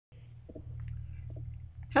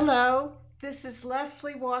Hello, this is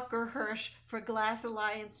Leslie Walker-Hirsch for Glass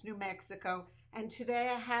Alliance, New Mexico, and today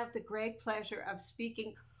I have the great pleasure of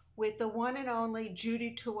speaking with the one and only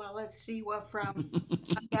Judy Tuwaletstiwa from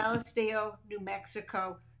Galisteo, New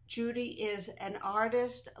Mexico. Judy is an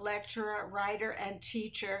artist, lecturer, writer, and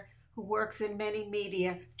teacher who works in many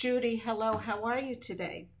media. Judy, hello, how are you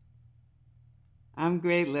today? I'm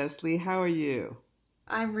great, Leslie. How are you?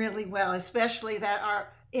 I'm really well, especially that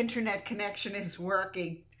our internet connection is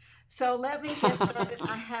working. So let me get started.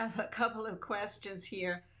 I have a couple of questions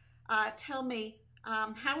here. Tell me,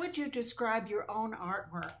 how would you describe your own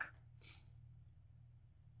artwork?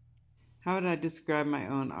 How would I describe my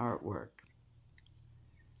own artwork?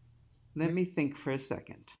 Let me think for a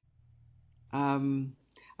second. Um,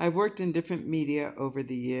 I've worked in different media over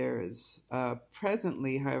the years.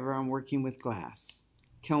 Presently, however, I'm working with glass,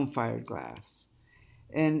 kiln fired glass.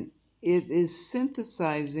 And it is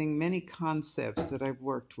synthesizing many concepts that I've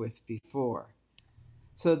worked with before.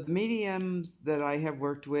 So the mediums that I have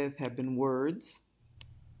worked with have been words,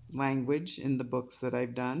 language in the books that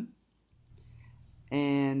I've done,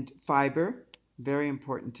 and fiber, very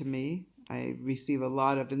important to me. I receive a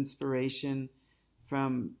lot of inspiration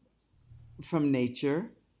from nature,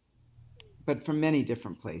 but from many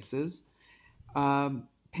different places.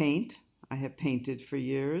 Paint, I have painted for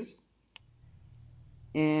years,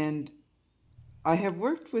 and I have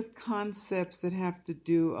worked with concepts that have to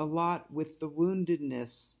do a lot with the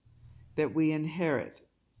woundedness that we inherit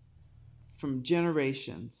from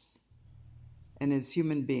generations and as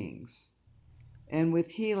human beings, and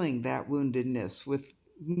with healing that woundedness, with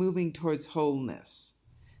moving towards wholeness.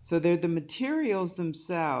 So they're the materials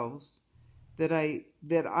themselves that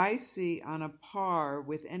I see on a par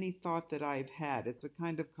with any thought that I've had. It's a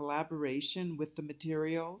kind of collaboration with the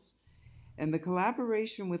materials. And the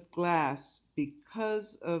collaboration with glass,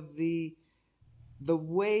 because of the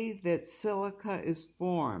way that silica is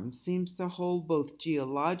formed, seems to hold both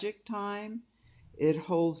geologic time, it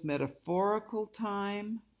holds metaphorical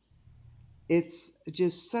time. It's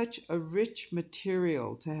just such a rich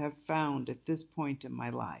material to have found at this point in my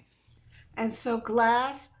life. And so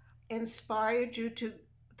glass inspired you to,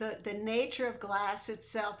 the nature of glass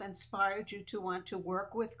itself inspired you to want to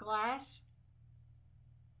work with glass?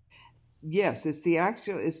 Yes, it's the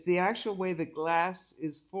actual way the glass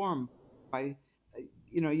is formed by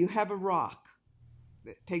you have a rock.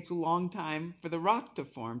 It takes a long time for the rock to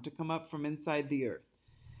form, to come up from inside the earth.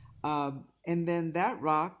 And then that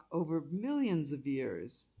rock, over millions of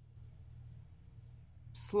years,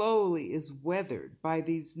 slowly is weathered by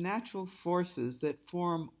these natural forces that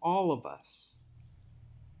form all of us,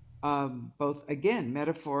 both again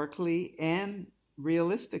metaphorically and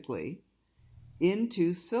realistically,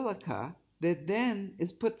 into silica that then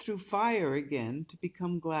is put through fire again to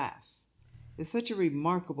become glass. It's such a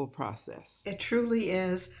remarkable process. It truly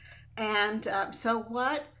is. And so,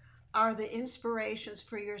 what are the inspirations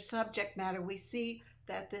for your subject matter? We see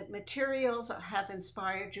that the materials have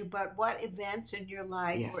inspired you, but what events in your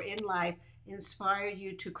life or Yes. in life inspire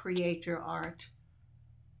you to create your art?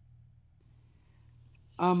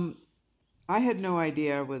 Um, I had no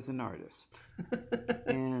idea I was an artist,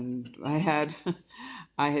 and I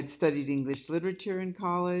had studied English literature in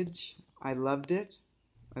college. I loved it.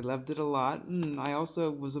 I loved it a lot, and I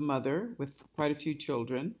also was a mother with quite a few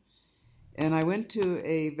children. And I went to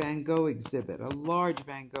a Van Gogh exhibit, a large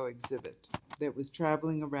Van Gogh exhibit that was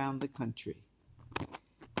traveling around the country.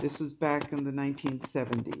 This was back in the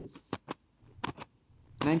 1970s.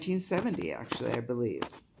 1970, actually, I believe.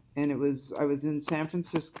 And I was in San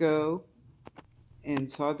Francisco and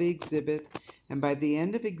saw the exhibit. And by the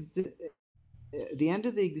end of the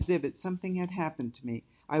exhibit, something had happened to me.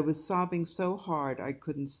 I was sobbing so hard I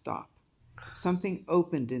couldn't stop. Something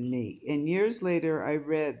opened in me. And years later, I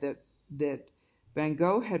read that Van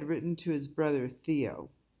Gogh had written to his brother Theo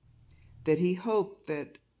that he hoped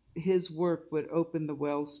that his work would open the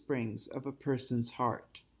well springs of a person's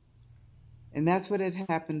heart. And that's what had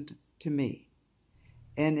happened to me.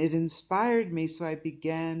 And it inspired me, so I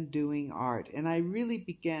began doing art. And I really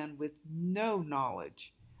began with no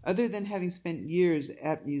knowledge other than having spent years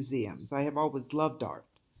at museums. I have always loved art.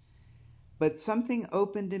 But something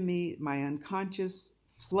opened in me, my unconscious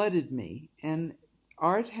flooded me, and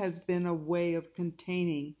art has been a way of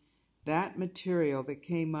containing that material that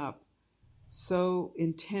came up so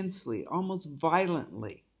intensely, almost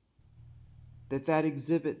violently, that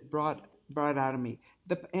exhibit brought out of me.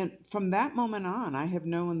 And from that moment on, I have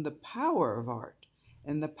known the power of art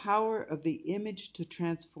and the power of the image to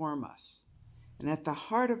transform us. And at the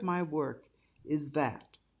heart of my work is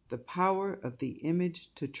that, the power of the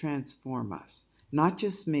image to transform us, not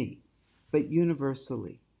just me, but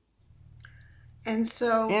universally. And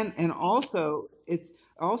so, And also, it's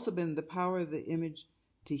also been the power of the image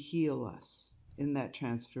to heal us in that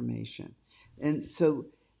transformation. And so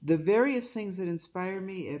the various things that inspire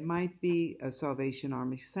me, it might be a Salvation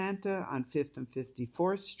Army Santa on 5th and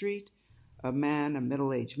 54th Street, a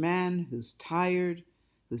middle-aged man who's tired,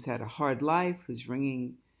 who's had a hard life, who's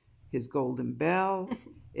ringing his golden bell.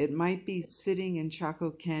 It might be sitting in Chaco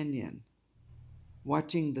Canyon,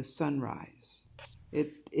 watching the sunrise.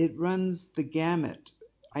 It runs the gamut.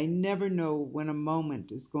 I never know when a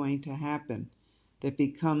moment is going to happen that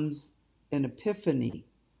becomes an epiphany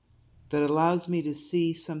that allows me to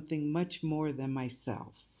see something much more than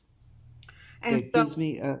myself, and that gives so,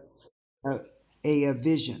 me a, a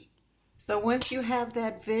vision. so once you have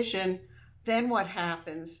that vision, then what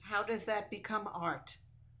happens? How does that become art?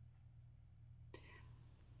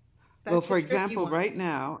 Well, That's the for tricky example, one. right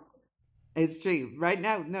now, it's true. Right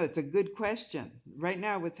now, no, it's a good question. Right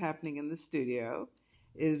now, what's happening in the studio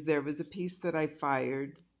is there was a piece that I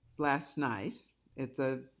fired last night. It's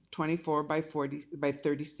a 24 by 40 by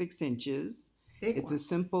 36 inches. Big It's a one.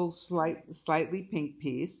 simple, slightly pink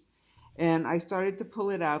piece. And I started to pull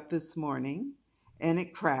it out this morning, and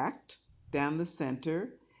it cracked down the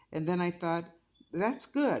center. And then I thought, that's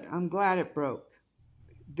good. I'm glad it broke.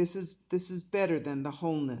 This is better than the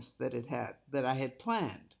wholeness that I had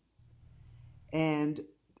planned. And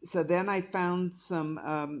so then I found some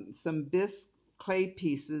bisque clay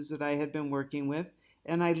pieces that I had been working with,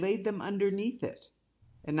 and I laid them underneath it.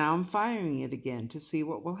 And now I'm firing it again to see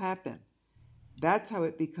what will happen. That's how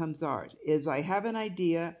it becomes art. Is I have an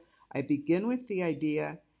idea, I begin with the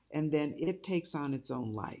idea, and then it takes on its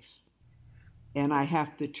own life. And I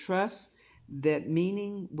have to trust that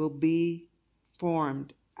meaning will be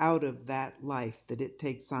formed out of that life that it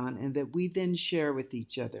takes on and that we then share with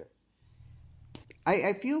each other.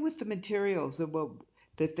 I feel with the materials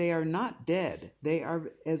that they are not dead. They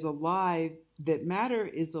are as alive, that matter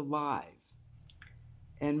is alive.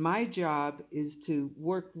 And my job is to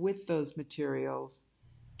work with those materials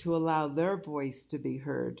to allow their voice to be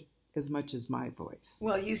heard as much as my voice.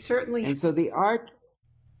 Well, you certainly And so the art,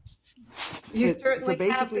 you so certainly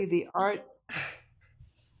have the basically the art,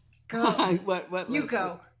 go. what, You Leslie?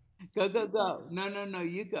 go. Go, go, go. No,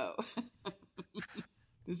 you go.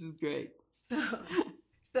 This is great. So,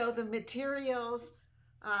 so the materials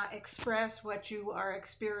express what you are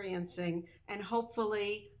experiencing, and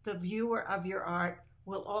hopefully, the viewer of your art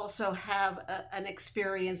will also have an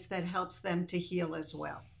experience that helps them to heal as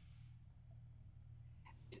well.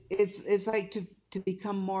 It's like to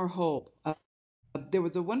become more whole. There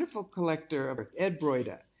was a wonderful collector of Ed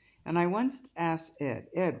Broida, and I once asked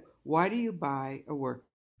Ed, why do you buy a work?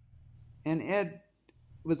 And Ed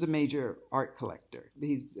was a major art collector.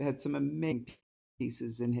 He had some amazing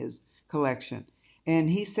pieces in his collection.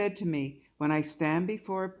 And he said to me, when I stand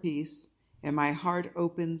before a piece and my heart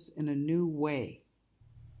opens in a new way,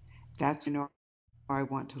 that's when I know I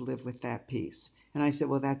want to live with that piece. And I said,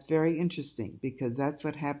 well, that's very interesting because that's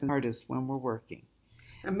what happens to artists when we're working.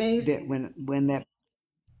 That Amazing.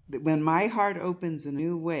 when my heart opens in a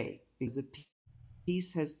new way, because a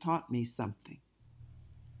piece has taught me something,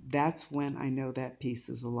 that's when I know that piece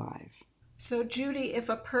is alive. So, Judy, if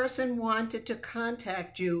a person wanted to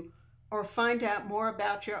contact you or find out more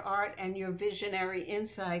about your art and your visionary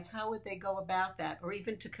insights, how would they go about that? Or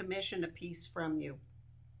even to commission a piece from you,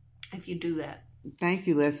 if you do that? Thank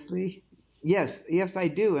you, Leslie. Yes, I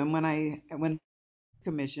do. And when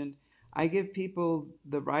commissioned, I give people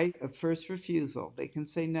the right of first refusal. They can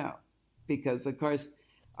say no, because of course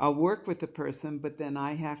I'll work with the person, but then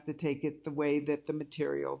I have to take it the way that the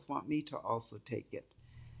materials want me to also take it.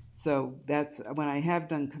 So that's when I have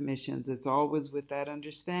done commissions, it's always with that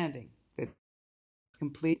understanding that it's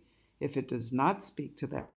complete. If it does not speak to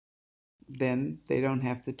that, then they don't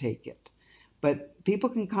have to take it. But people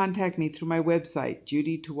can contact me through my website,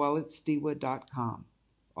 judytuwaletstiwa.com.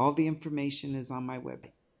 All the information is on my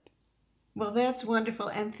website. Well, that's wonderful.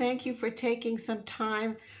 And thank you for taking some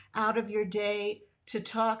time out of your day to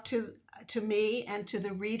talk to me and to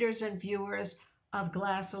the readers and viewers of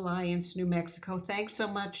Glass Alliance New Mexico. Thanks so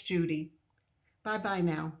much, Judy. Bye bye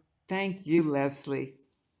now. Thank you, Leslie.